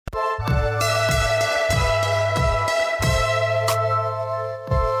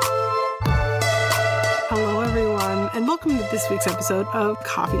welcome to this week's episode of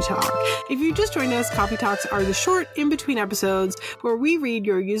Coffee Talk. If you just joined us, Coffee Talks are the short in-between episodes where we read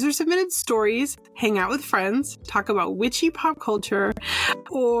your user-submitted stories, hang out with friends, talk about witchy pop culture,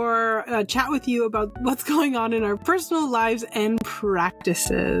 or chat with you about what's going on in our personal lives and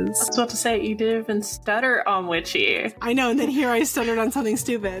practices. I was about to say, you didn't even stutter on witchy. I know, and then here I stuttered on something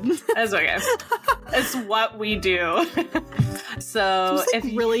stupid. That's okay. It's what we do. So it's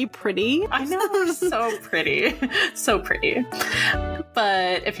like really pretty. I know, so pretty. So pretty.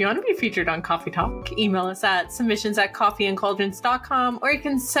 But if you want to be featured on Coffee Talk, email us at submissions@coffeeandcauldrons.com, or you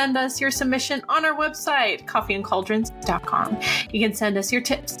can send us your submission on our website, coffeeandcauldrons.com. You can send us your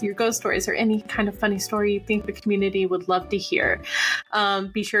tips, your ghost stories, or any kind of funny story you think the community would love to hear.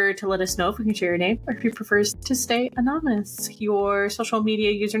 Be sure to let us know if we can share your name, or if you prefer to stay anonymous. Your social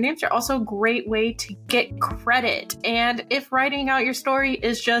media usernames are also a great way to get credit. And if writing out your story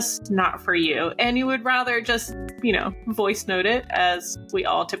is just not for you, and you would rather just, voice note it, as we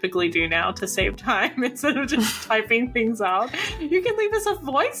all typically do now to save time instead of just typing things out, you can leave us a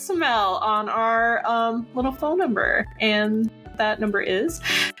voicemail on our little phone number. And that number is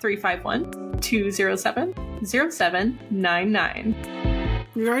 351-207-0799.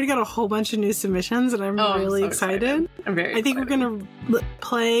 We've already got a whole bunch of new submissions, and I'm really excited. I'm very I think we're going to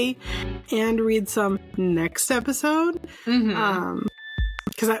play and read some next episode. Mm-hmm.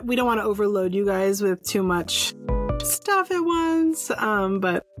 Because we don't want to overload you guys with too much stuff at once,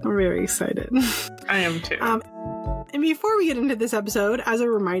 but I'm very excited. I am too. And before we get into this episode, as a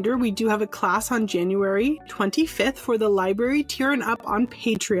reminder, we do have a class on January 25th for the library tier and up on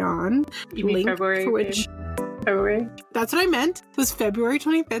Patreon. You mean February? For which... February? That's what I meant. It was February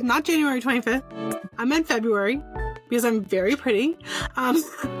 25th, not January 25th. I meant February, because I'm very pretty.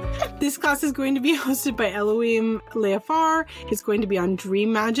 This class is going to be hosted by Elohim Leafar. It's going to be on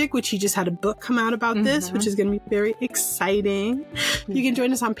Dream Magic, which he just had a book come out about this, which is going to be very exciting. You can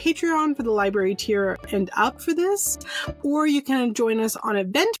join us on Patreon for the library tier and up for this, or you can join us on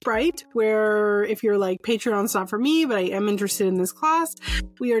Eventbrite, where if you're like, Patreon's not for me, but I am interested in this class,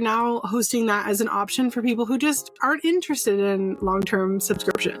 we are now hosting that as an option for people who just aren't interested in long-term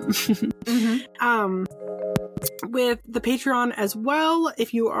subscription. With the Patreon as well,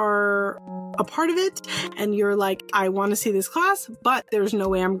 if you are a part of it and you're like, I want to see this class, but there's no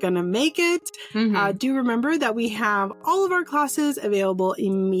way I'm gonna make it, do remember that we have all of our classes available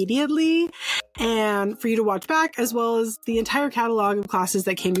immediately and for you to watch back, as well as the entire catalog of classes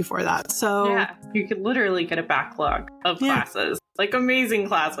that came before that. So yeah, you could literally get a backlog of classes, like amazing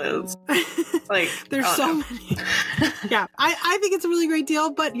classes. Like there's so many. Yeah, I think it's a really great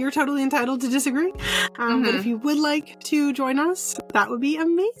deal, but you're totally entitled to disagree. But if you would like to join us, that would be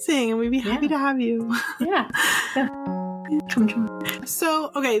amazing, and we'd be happy to have you. Come join.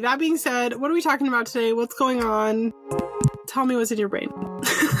 So, okay, that being said, what are we talking about today? What's going on? Tell me what's in your brain.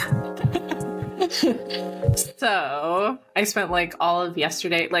 So, I spent like all of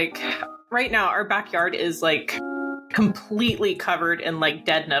yesterday, like right now our backyard is like completely covered in like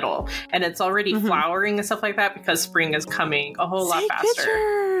dead nettle, and it's already flowering and stuff like that because spring is coming a whole lot faster.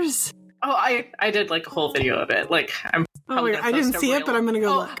 Pictures. Oh, I did like a whole video of it. Like I'm probably I didn't see it, but I'm gonna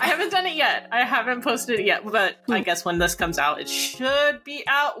go look. I haven't done it yet. I haven't posted it yet, but I guess when this comes out, it should be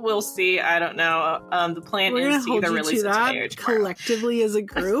out. We'll see. I don't know. The plan is to either release it today or tomorrow. Collectively as a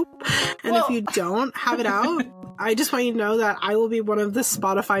group, and if you don't have it out, I just want you to know that I will be one of the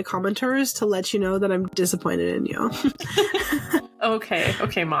Spotify commenters to let you know that I'm disappointed in you.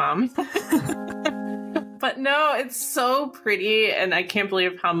 Okay, Mom. But no, it's so pretty, and I can't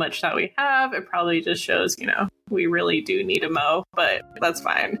believe how much that we have. It probably just shows, we really do need a mow, but that's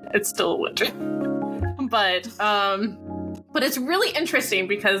fine. It's still winter. But it's really interesting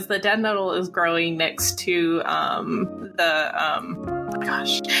because the dead nettle is growing next to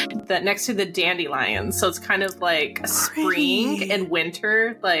next to the dandelions. So it's kind of like spring and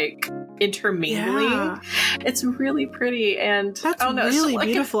winter, like intermingling. Yeah. It's really pretty, and that's really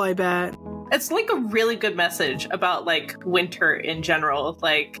beautiful. I bet. It's like a really good message about like winter in general.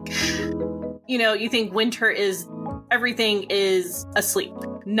 Like, you think winter is everything is asleep.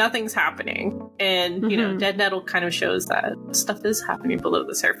 Nothing's happening. And, dead nettle kind of shows that stuff is happening below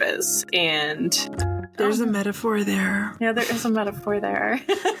the surface. And there's a metaphor there. Yeah, there is a metaphor there.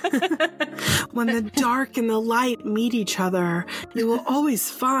 When the dark and the light meet each other, you will always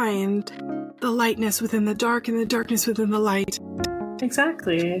find the lightness within the dark and the darkness within the light.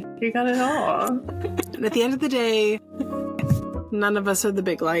 Exactly. You got it all. And at the end of the day, none of us are the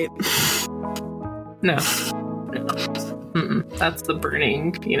big light. No. That's the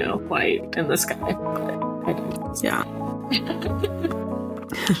burning, light in the sky. Yeah.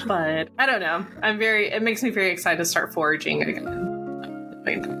 But I don't know. It makes me very excited to start foraging again.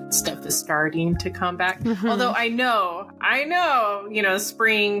 Like, stuff is starting to come back. Although I know,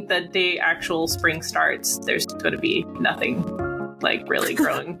 spring, the day actual spring starts, there's going to be nothing like really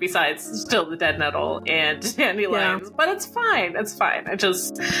growing besides still the dead nettle and dandelions. But it's fine. I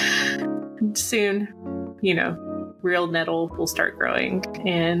just soon, real nettle will start growing,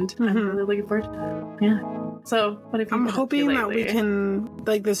 and I'm really looking forward to that. Yeah. So, what have you I'm been hoping up to that we lately? can,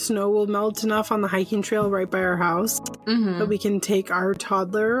 like, the snow will melt enough on the hiking trail right by our house that we can take our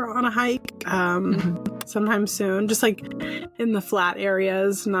toddler on a hike sometime soon, just like in the flat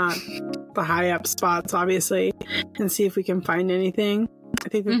areas, not the high up spots, obviously, and see if we can find anything. I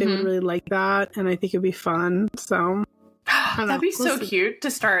think that they would really like that, and I think it'd be fun. So That'd be so cute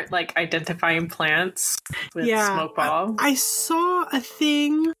to start like identifying plants with smoke ball. I saw a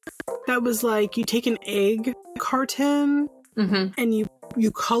thing that was like you take an egg carton and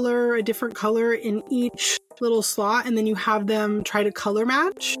you color a different color in each little slot, and then you have them try to color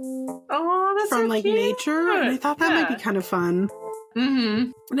match That's from so like cute. nature. And I thought that might be kind of fun.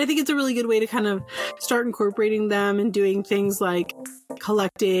 And I think it's a really good way to kind of start incorporating them and doing things like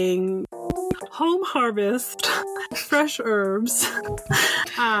collecting home harvest fresh herbs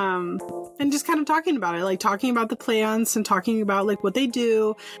and just kind of talking about it, like talking about the plants and talking about like what they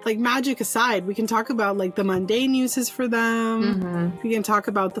do, like magic aside. We can talk about like the mundane uses for them. We can talk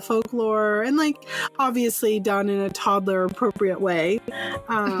about the folklore, and like obviously done in a toddler appropriate way, but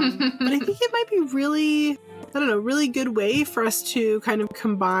I think it might be really good way for us to kind of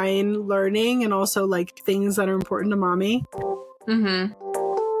combine learning and also like things that are important to mommy.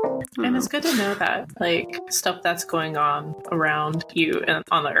 And it's good to know that, like, stuff that's going on around you and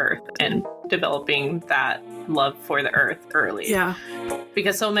on the earth, and developing that love for the earth early. Yeah.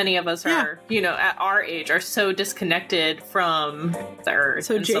 Because so many of us are, at our age, are so disconnected from the earth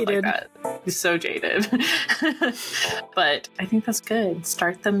and jaded. stuff like that. So jaded. But I think that's good.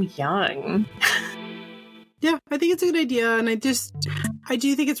 Start them young. Yeah, I think it's a good idea. And I do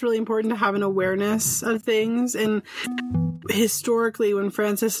think it's really important to have an awareness of things. And historically, when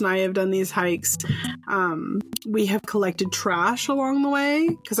Francis and I have done these hikes, we have collected trash along the way,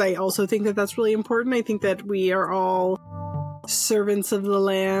 because I also think that that's really important. I think that we are all servants of the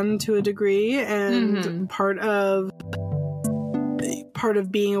land to a degree, and part of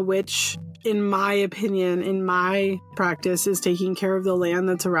being a witch, in my opinion, in my practice, is taking care of the land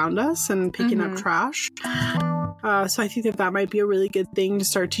that's around us and picking up trash. So I think that might be a really good thing to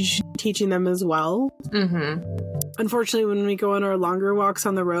start teaching them as well. Unfortunately, when we go on our longer walks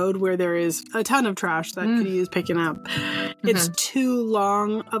on the road where there is a ton of trash that could use picking up, it's too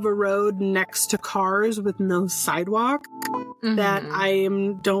long of a road next to cars with no sidewalk that I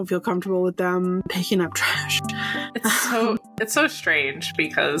don't feel comfortable with them picking up trash. It's so strange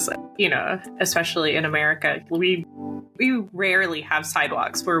because, especially in America, we rarely have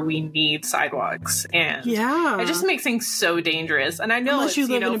sidewalks where we need sidewalks, and it just makes things so dangerous. And I know unless you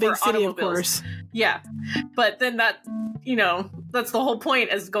live in a big city, of course. Yeah, but then that's the whole point,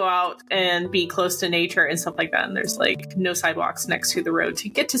 is go out and be close to nature and stuff like that. And there's like no sidewalks next to the road to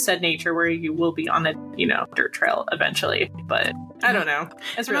get to said nature, where you will be on a dirt trail eventually. But I don't know.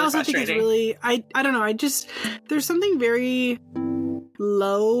 It's really frustrating. Think it's really I don't know. There's something very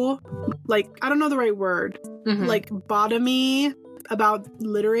low, like, I don't know the right word, like bottomy about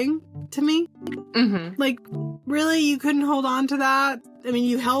littering to me. Like, really, you couldn't hold on to that? I mean,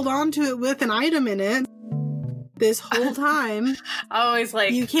 you held on to it with an item in it this whole time. Always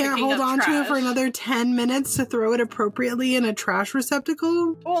like, you can't hold on to it for another 10 minutes to throw it appropriately in a trash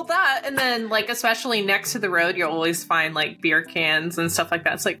receptacle. Well, that, and then like, especially next to the road, you'll always find like beer cans and stuff like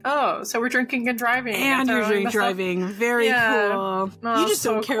that. It's like, oh, so we're drinking and driving. And you're drink driving. Very cool. Oh, you just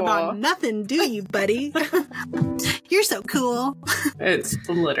don't care about nothing, do you, buddy? You're so cool. It's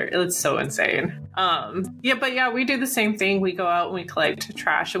so insane. We do the same thing. We go out and we collect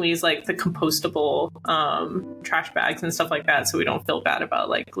trash, and we use like the compostable trash bags and stuff like that, so we don't feel bad about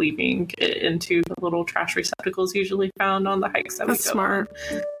like leaving it into the little trash receptacles usually found on the hikes that we go smart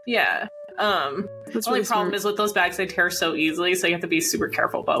on. Yeah. The only problem is with those bags, they tear so easily, so you have to be super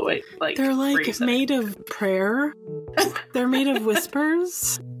careful about what, like, they're like made of prayer. They're made of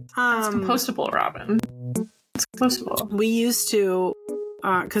whispers. It's compostable, Robin. It's compostable. We used to,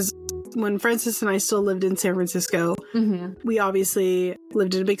 because when Francis and I still lived in San Francisco, we obviously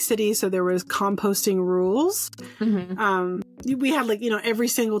lived in a big city, so there was composting rules. We had like, every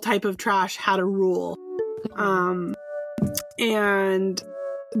single type of trash had a rule. And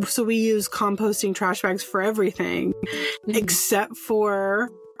so we use composting trash bags for everything, except for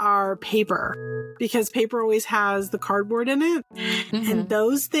are paper, because paper always has the cardboard in it. Mm-hmm. And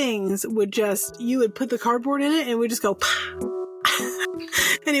those things would you would put the cardboard in it and it would just go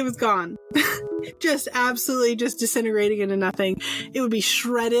and it was gone. Just absolutely just disintegrating into nothing. It would be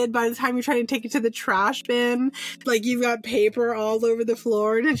shredded by the time you're trying to take it to the trash bin. Like, you've got paper all over the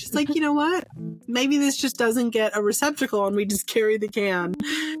floor, and it's just like, you know what? Maybe this just doesn't get a receptacle and we just carry the can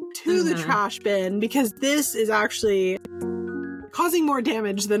to the trash bin, because this is actually causing more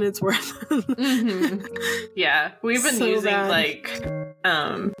damage than it's worth. Yeah, we've been using like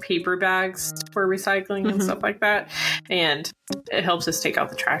paper bags for recycling and stuff like that, and it helps us take out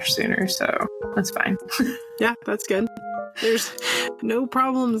the trash sooner, so that's fine. Yeah, that's good. There's no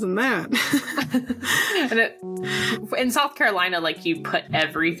problems in that. And in South Carolina, like, you put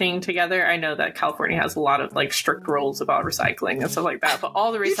everything together. I know that California has a lot of like strict rules about recycling and stuff like that, but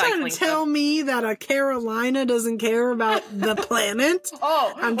all the recycling. You're trying to tell me that a Carolina doesn't care about the planet?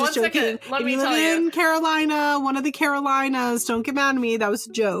 Oh, I'm just joking. Let me if you tell live you. in Carolina, one of the Carolinas, don't get mad at me. That was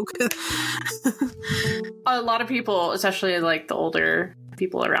a joke. A lot of people, especially like the older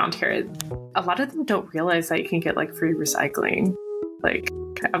people around here, a lot of them don't realize that you can get like free recycling, like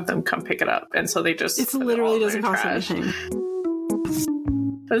have them come pick it up, and so they just It literally doesn't cost anything.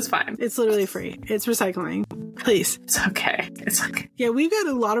 It's fine. It's literally free. It's recycling. Please. It's okay. Yeah, we've got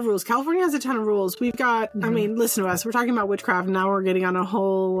a lot of rules. California has a ton of rules. We've got, I mean, listen to us. We're talking about witchcraft, and now we're getting on a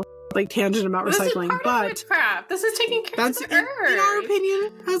whole like tangent about recycling. This is part of witchcraft. This is taking care of the earth. In our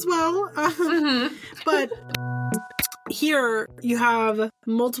opinion as well. But here you have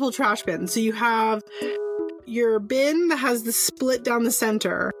multiple trash bins. So you have your bin that has the split down the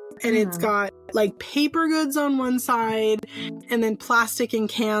center, and it's got like paper goods on one side and then plastic and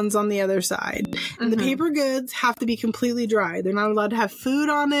cans on the other side. And the paper goods have to be completely dry. They're not allowed to have food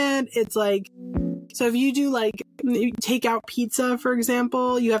on it. It's like, so if you do like take out pizza, for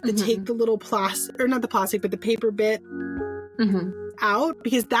example, you have to take the little plastic, or not the plastic, but the paper bit out,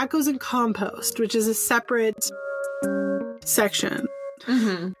 because that goes in compost, which is a separate section.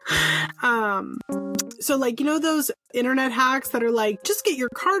 So like, you know, those internet hacks that are like, just get your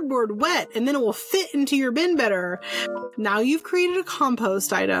cardboard wet and then it will fit into your bin better. Now you've created a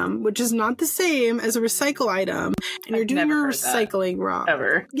compost item, which is not the same as a recycle item, and you're doing your recycling wrong.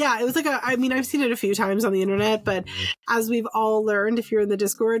 Ever. Yeah, it was like I mean, I've seen it a few times on the internet, but as we've all learned, if you're in the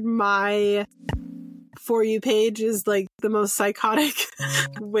Discord, my For You page is like the most psychotic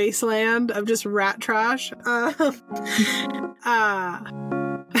wasteland of just rat trash.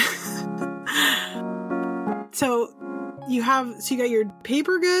 So you got your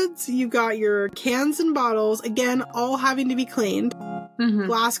paper goods, you got your cans and bottles, again, all having to be cleaned.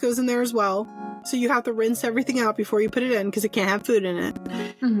 Glass goes in there as well. So you have to rinse everything out before you put it in, because it can't have food in it.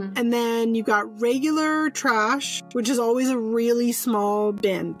 And then you got regular trash, which is always a really small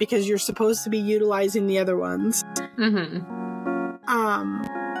bin, because you're supposed to be utilizing the other ones. And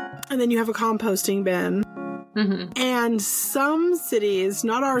then you have a composting bin. And some cities,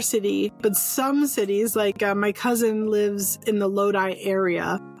 not our city, but some cities, like my cousin lives in the Lodi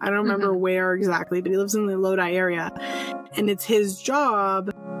area. I don't remember where exactly, but he lives in the Lodi area. And it's his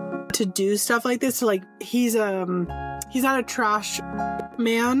job to do stuff like this. So like, he's not a trash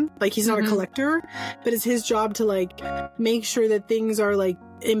man, like he's not a collector, but it's his job to like make sure that things are like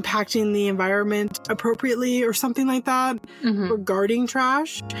impacting the environment appropriately or something like that regarding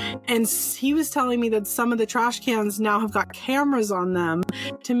trash. And he was telling me that some of the trash cans now have got cameras on them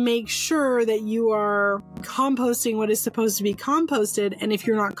to make sure that you are composting what is supposed to be composted, and if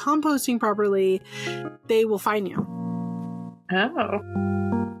you're not composting properly, they will fine you. Oh.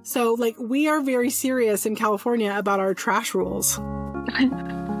 So like, we are very serious in California about our trash rules.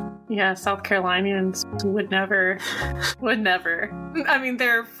 Yeah, South Carolinians would never. I mean,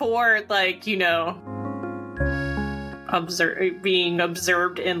 they're for, like, you know, being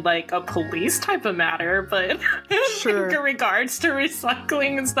observed in, like, a police type of matter, but Sure. in regards to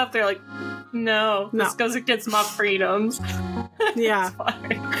recycling and stuff, they're like, no, this goes against my freedoms. Yeah. It's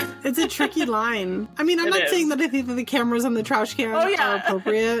fine. It's a tricky line. I mean, I'm not saying that I think that the cameras on the trash cans are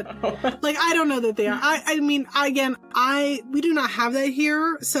appropriate. Like, I don't know that they are. I mean, again, we do not have that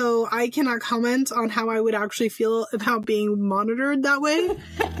here, so I cannot comment on how I would actually feel about being monitored that way.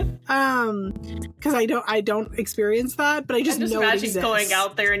 Because I don't experience that, but I just know it exists. Going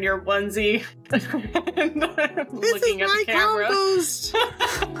out there in your onesie, this looking is at my the camera. compost.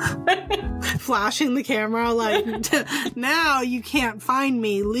 flashing the camera like, now you can't find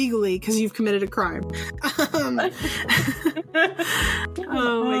me legally because you've committed a crime. Oh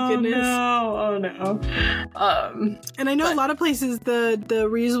my goodness. Oh no. And I know a lot of places the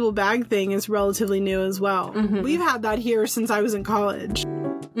reusable bag thing is relatively new as well. Mhm. We've had that here since I was in college.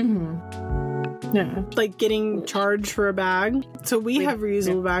 Yeah. Like getting charged for a bag. So we have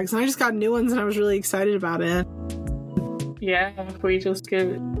reusable bags, and I just got new ones and I was really excited about it. Yeah, we just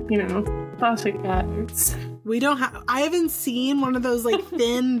get, plastic bags. We don't have, I haven't seen one of those like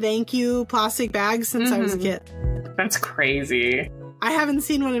thin thank you plastic bags since I was a kid. That's crazy. I haven't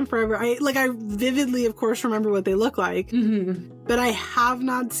seen one in forever. I vividly, of course, remember what they look like, but I have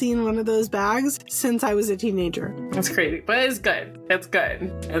not seen one of those bags since I was a teenager. That's crazy, but it's good. It's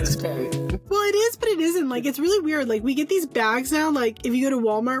good. It's good. Well, it is, but it isn't. Like, it's really weird. Like, we get these bags now, like, if you go to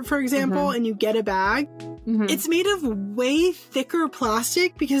Walmart, for example, and you get a bag, it's made of way thicker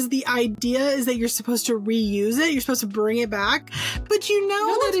plastic because the idea is that you're supposed to reuse it. You're supposed to bring it back. But you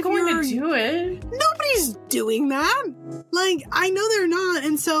know that if going you're... to do it. Nobody's doing that. Like, I know they're not.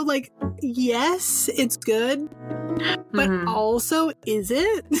 And so, like, yes, it's good. But also, is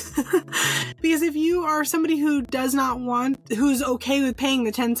it? Because if you are somebody who does not want, who's okay with paying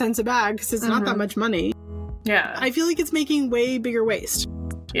the 10 cents a bag, because it's not that much money. Yeah. I feel like it's making way bigger waste.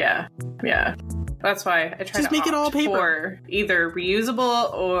 Yeah. Yeah. That's why I try Just to make it all opt paper. for either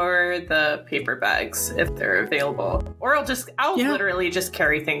reusable or the paper bags if they're available. Or I'll literally just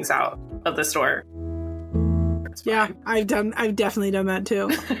carry things out of the store. Yeah, I've definitely done that too.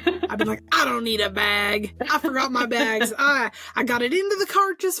 I've been like, I don't need a bag. I forgot my bags. I got it into the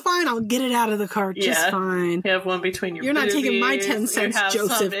cart just fine. I'll get it out of the cart just fine. You have one between your You're not taking my 10 cents,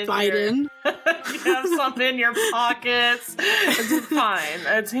 Joseph Biden. You have something in your pockets. It's fine.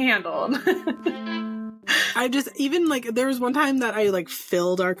 It's handled. I just, even like, there was one time that I like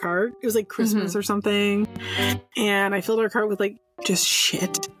filled our cart. It was like Christmas or something. And I filled our cart with like just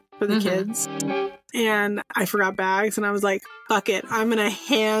shit for the kids. And I forgot bags, and I was like, fuck it. I'm going to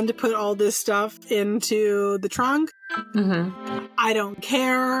hand put all this stuff into the trunk. I don't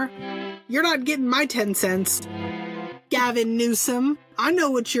care. You're not getting my 10 cents. Gavin Newsom. I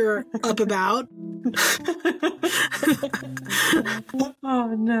know what you're up about.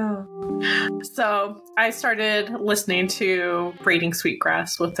 Oh, no. So I started listening to Braiding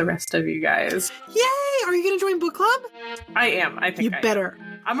Sweetgrass with the rest of you guys. Yay! Are you going to join book club? I am. I think you better.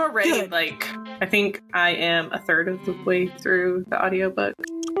 I'm already, Good. I think I am a third of the way through the audiobook.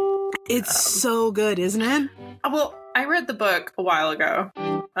 It's so good, isn't it? Well, I read the book a while ago,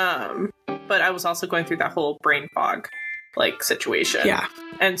 but I was also going through that whole brain fog, situation. Yeah.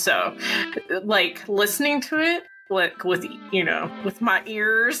 And so, listening to it, with my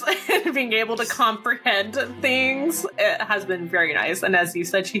ears and being able to comprehend things, it has been very nice. And as you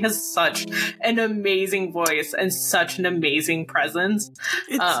said, she has such an amazing voice and such an amazing presence.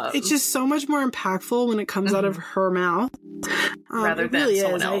 It's just so much more impactful when it comes out of her mouth. Rather than really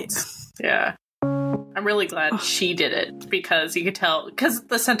someone else. Yeah. I'm really glad she did it because you could tell, because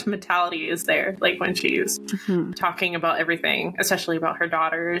the sentimentality is there, when she's talking about everything, especially about her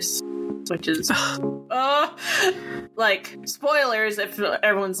daughters, which is, spoilers if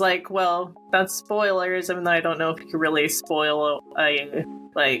everyone's like, well, that's spoilers, even though I don't know if you can really spoil a,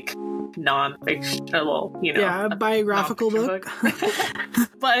 non-fictional, a biographical book.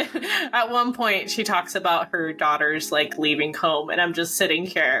 But at one point she talks about her daughters leaving home, and I'm just sitting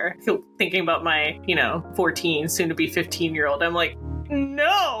here thinking about my 14 soon to be 15-year-old. I'm like,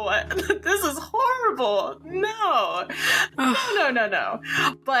 no, this is horrible. No.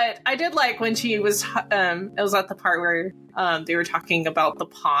 But I did like when she was it was at the part where they were talking about the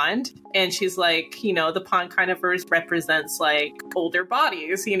pond, and she's like, the pond kind of represents older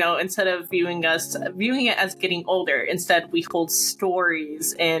bodies, instead of viewing it as getting older. Instead, we hold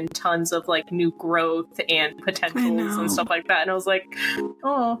stories and tons of new growth and potentials and stuff like that. And I was like,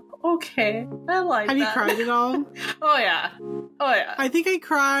 oh, okay, I like that. Have you cried at all? Oh yeah. I think I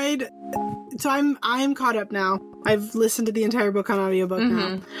cried. So I'm caught up now. I've listened to the entire book on audiobook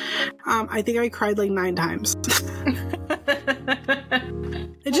now. I think I cried 9 times.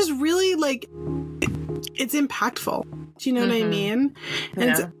 It just really it's impactful. Do you know what I mean?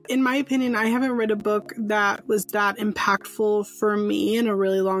 And so, in my opinion, I haven't read a book that was that impactful for me in a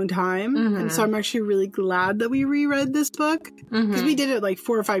really long time. And so I'm actually really glad that we reread this book, because we did it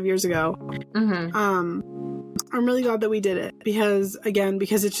 4 or 5 years ago. I'm really glad that we did it because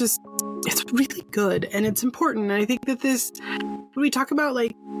it's really good and it's important. And I think that when we talk about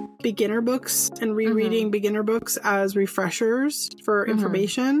beginner books and rereading beginner books as refreshers for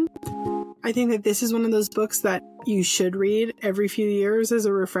information, I think that this is one of those books that you should read every few years as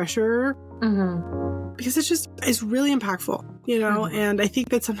a refresher. Because it's really impactful, you know? And I think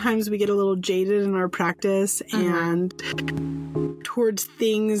that sometimes we get a little jaded in our practice and towards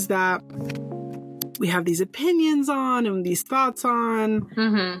things that we have these opinions on and these thoughts on.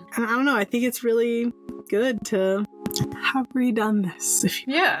 And I don't know, I think it's really good to have redone this.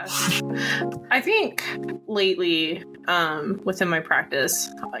 Yeah. I think lately, within my practice,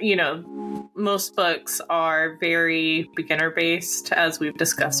 you know, most books are very beginner based, as we've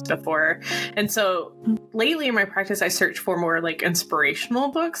discussed before. And so lately in my practice, I search for more like inspirational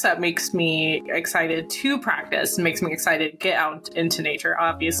books that makes me excited to practice and makes me excited to get out into nature.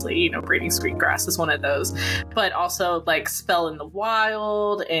 Obviously, you know, Braiding Sweetgrass is one of those, but also like Spell in the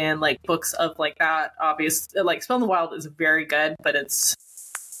Wild and like books of like that. Obviously, like Spell in the Wild is very good, but it's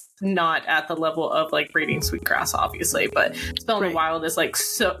not at the level of like Braiding Sweetgrass, obviously, but Spell in the Wild is like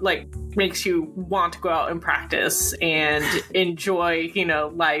so like makes you want to go out and practice and enjoy, you know,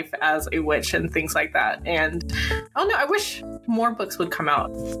 life as a witch and things like that. And oh no, I wish more books would come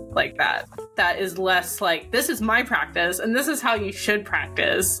out like that. That is less like, this is my practice and this is how you should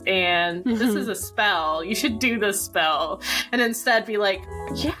practice and this is a spell, you should do this spell, and instead be like,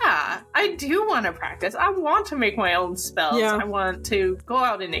 yeah, I do want to practice, I want to make my own spells, I want to go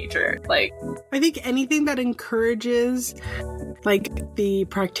out in nature. Like, I think anything that encourages like the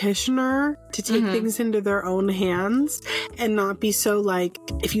practitioner to take things into their own hands and not be so like,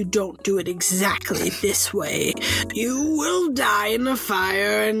 if you don't do it exactly this way, you will die in a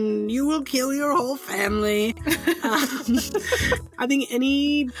fire and you will kill your whole family. I think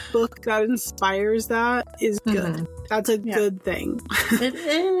any book that inspires that is good. That's a good thing. It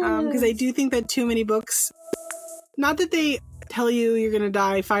is. Because I do think that too many books, not that they tell you you're going to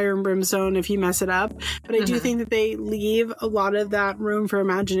die fire and brimstone if you mess it up, but I do think that they leave a lot of that room for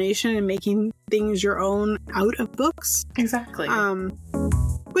imagination and making things your own out of books. Exactly.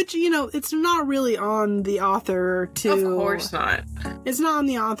 Which, you know, it's not really on the author to... Of course not. It's not on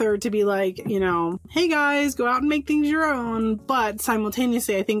the author to be like, you know, hey guys, go out and make things your own. But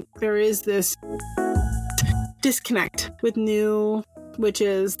simultaneously, I think there is this disconnect with new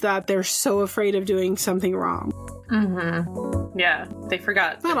witches that they're so afraid of doing something wrong. Yeah, they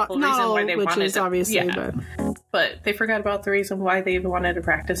forgot not the reason why they witches, wanted to, obviously, but they forgot about the reason why they wanted to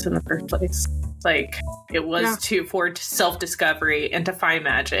practice in the first place. Like, it was for self-discovery and to find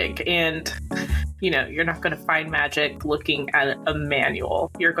magic. And, you know, you're not going to find magic looking at a manual.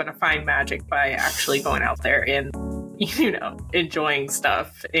 You're going to find magic by actually going out there and, you know, enjoying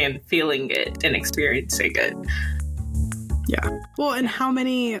stuff and feeling it and experiencing it. Yeah. Well, and how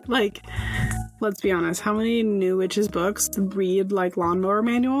many, like... Let's be honest, how many new witches books read like lawnmower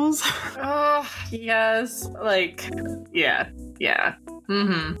manuals? Oh, yes. Like, yeah.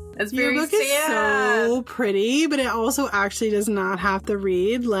 It's very Your book is so pretty, but it also actually does not have to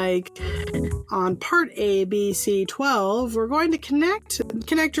read like on part A, B, C, 12. We're going to connect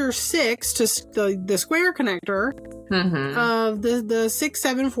connector 6 to the square connector of the 6,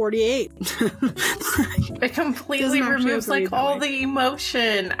 7, 48. It completely removes like all the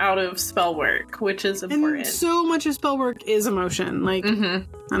emotion out of spell work, which is important. And so much of spell work is emotion. Like, I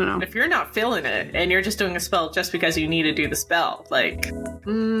don't know. If you're not feeling it and you're just doing a spell just because you need to do the spell, like,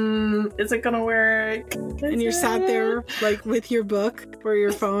 is it gonna work? And you're sat there like with your book or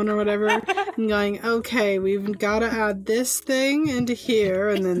your phone or whatever and going, okay, we've got to add this thing into here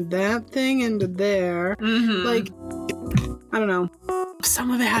and then that thing into there. Like, I don't know.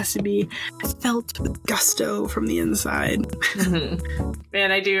 Some of it has to be felt with gusto from the inside.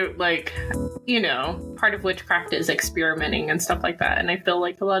 And I do, like, you know, part of witchcraft is experimenting and stuff like that. And I feel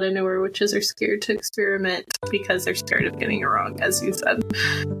like a lot of newer witches are scared to experiment because they're scared of getting it wrong, as you said.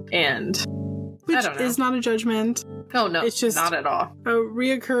 And which I don't know. Is not a judgment. Oh, no, it's just not at all. A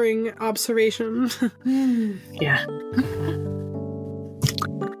reoccurring observation. Yeah.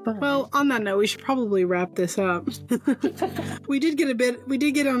 Well, on that note, we should probably wrap this up. We did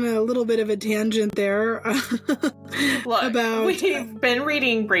get on a little bit of a tangent there. Look, about we've been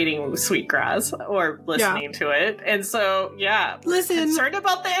reading Braiding Sweetgrass or listening to it, and so listen, concerned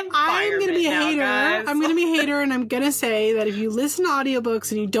about the environment. I'm gonna be a hater. Guys. I'm gonna be a hater, and I'm gonna say that if you listen to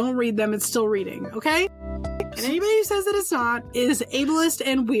audiobooks and you don't read them, it's still reading, okay? And anybody who says that it's not is ableist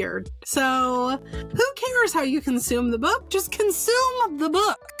and weird. So who cares how you consume the book? Just consume the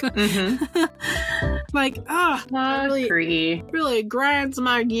book. Like, really grinds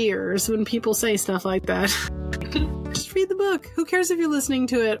my gears when people say stuff like that. Just read the book. Who cares if you're listening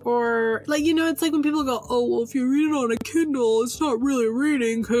to it? Or, like, you know, it's like when people go, oh, well, if you read it on a Kindle, it's not really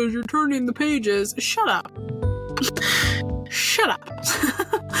reading because you're turning the pages. Shut up. Shut up.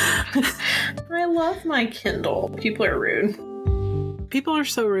 I love my Kindle. People are rude. People are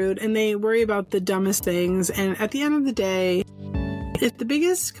so rude, and they worry about the dumbest things. And at the end of the day, if the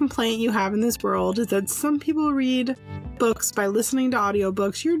biggest complaint you have in this world is that some people read books by listening to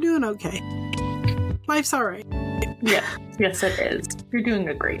audiobooks, you're doing okay. Life's all right. Yeah. Yes, it is. You're doing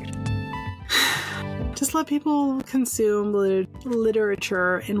a great. Just let people consume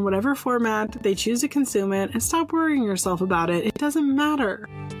literature in whatever format they choose to consume it, and stop worrying yourself about it. It doesn't matter.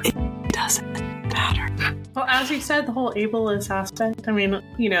 It doesn't matter. Well, as you said, the whole ableist aspect. I mean,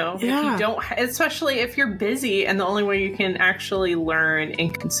 you know, if you don't, especially if you're busy and the only way you can actually learn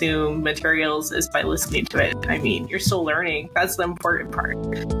and consume materials is by listening to it. I mean, you're still learning. That's the important part.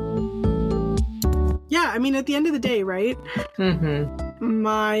 Yeah, I mean, at the end of the day, right? Mm-hmm.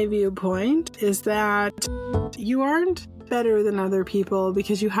 My viewpoint is that you aren't better than other people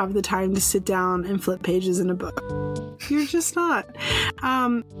because you have the time to sit down and flip pages in a book. You're just not.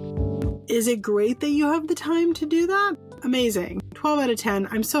 Is it great that you have the time to do that? Amazing. 12 out of 10.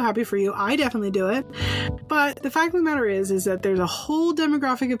 I'm so happy for you. I definitely do it. But the fact of the matter is that there's a whole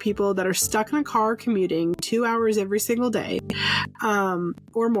demographic of people that are stuck in a car commuting 2 hours every single day,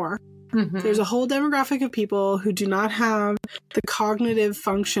 or more. Mm-hmm. There's a whole demographic of people who do not have the cognitive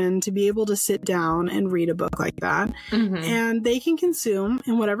function to be able to sit down and read a book like that. Mm-hmm. And they can consume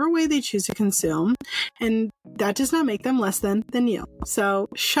in whatever way they choose to consume. And that does not make them less than you. So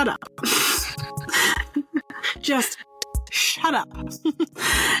shut up. Just shut up.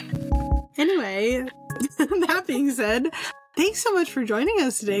 Anyway, that being said, thanks so much for joining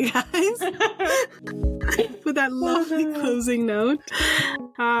us today, guys. With that lovely closing note.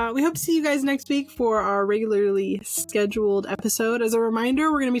 We hope to see you guys next week for our regularly scheduled episode. As a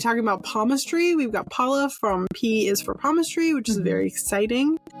reminder, we're going to be talking about palmistry. We've got Paula from P is for Palmistry, which is very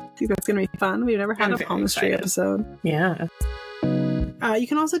exciting. I think that's going to be fun. We've never had a palmistry episode. Yeah. You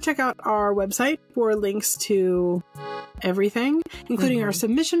can also check out our website for links to everything, including our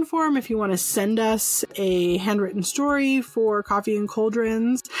submission form if you want to send us a handwritten story for Coffee and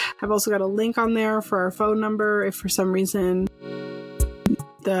Cauldrons. I've also got a link on there for our phone number if for some reason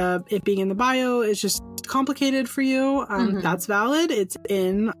it being in the bio is just complicated for you. That's valid. It's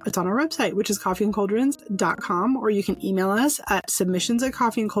on our website, which is coffeeandcauldrons.com, or you can email us at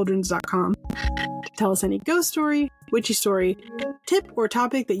submissions@coffeeandcauldrons.com to tell us any ghost story, witchy story, tip, or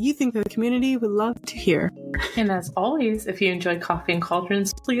topic that you think that the community would love to hear. And as always, if you enjoy Coffee and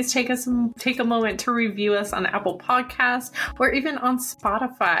Cauldrons, please take a moment to review us on Apple Podcasts or even on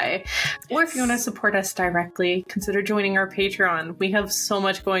Spotify. Or if you want to support us directly, consider joining our Patreon. We have so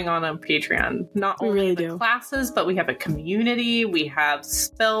much going on Patreon. Not only the classes, but we have a community. We have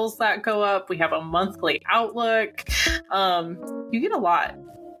spells that go up. We have a monthly outlook. You get a lot.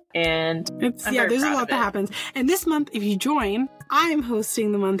 And there's a lot that happens. And this month, if you join, I'm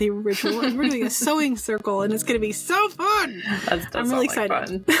hosting the monthly ritual, and we're doing a sewing circle, and it's going to be so fun. I'm really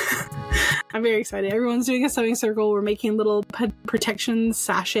excited. I'm very excited. Everyone's doing a sewing circle. We're making little protection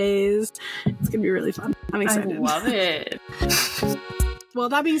sachets. It's going to be really fun. I'm excited. I love it. Well,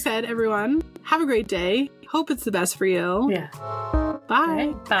 that being said, everyone, have a great day. Hope it's the best for you. Yeah.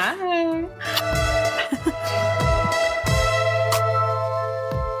 Bye. Bye.